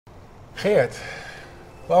Geert,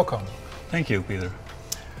 welcome. Thank you, Peter.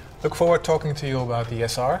 Look forward talking to you about the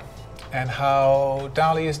SR and how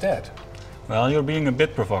DALI is dead. Well, you're being a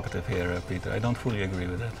bit provocative here, Peter. I don't fully agree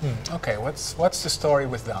with that. Okay, what's the story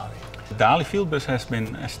with DALI? The DALI field bus has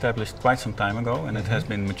been established quite some time ago and it has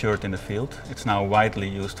been matured in the field. It's now widely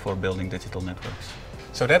used for building digital networks.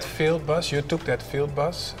 So that field bus, you took that field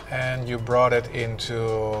bus and you brought it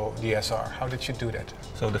into the SR. How did you do that?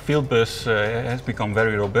 So the field bus has become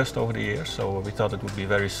very robust over the years, so we thought it would be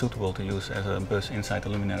very suitable to use as a bus inside the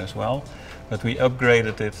luminaire as well. But we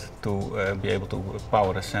upgraded it to be able to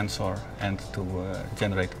power a sensor and to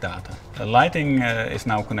generate data. The lighting is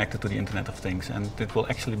now connected to the Internet of Things, and it will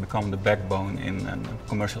actually become the backbone in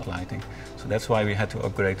commercial lighting. So that's why we had to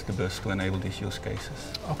upgrade the bus to enable these use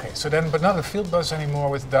cases. Okay, so then, but not a field bus anymore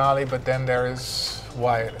with DALI, but then there is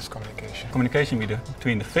wireless communication. Communication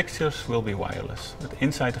between the fixtures will be wireless, but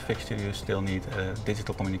inside the fixture you still need a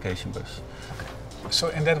digital communication bus. Okay. So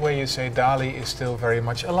in that way you say DALI is still very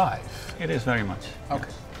much alive? It is very much. Okay.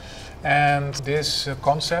 Yeah. And this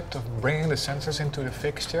concept of bringing the sensors into the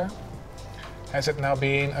fixture, has it now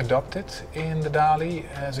been adopted in the DALI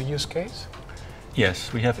as a use case?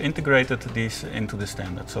 Yes, we have integrated these into the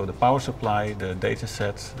standard. So the power supply, the data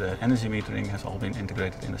set, the energy metering has all been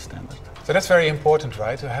integrated in the standard. So that's very important,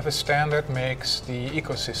 right? To have a standard makes the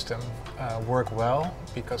ecosystem work well,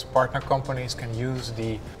 because partner companies can use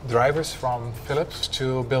the drivers from Philips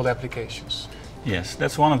to build applications. Yes,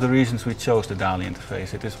 that's one of the reasons we chose the DALI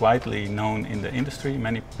interface. It is widely known in the industry.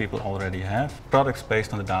 Many people already have products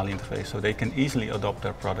based on the DALI interface, so they can easily adopt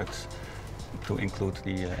their products to include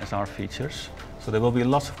the SR features. So there will be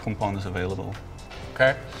lots of components available.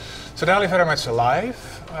 Okay, so DALI very much alive,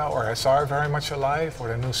 or SR very much alive, or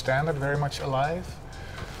the new standard very much alive.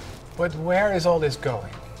 But where is all this going?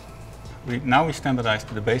 Now we standardized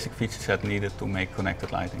the basic feature set needed to make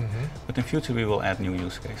connected lighting. But in future we will add new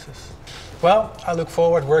use cases. Well, I look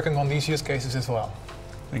forward working on these use cases as well.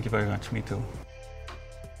 Thank you very much, me too.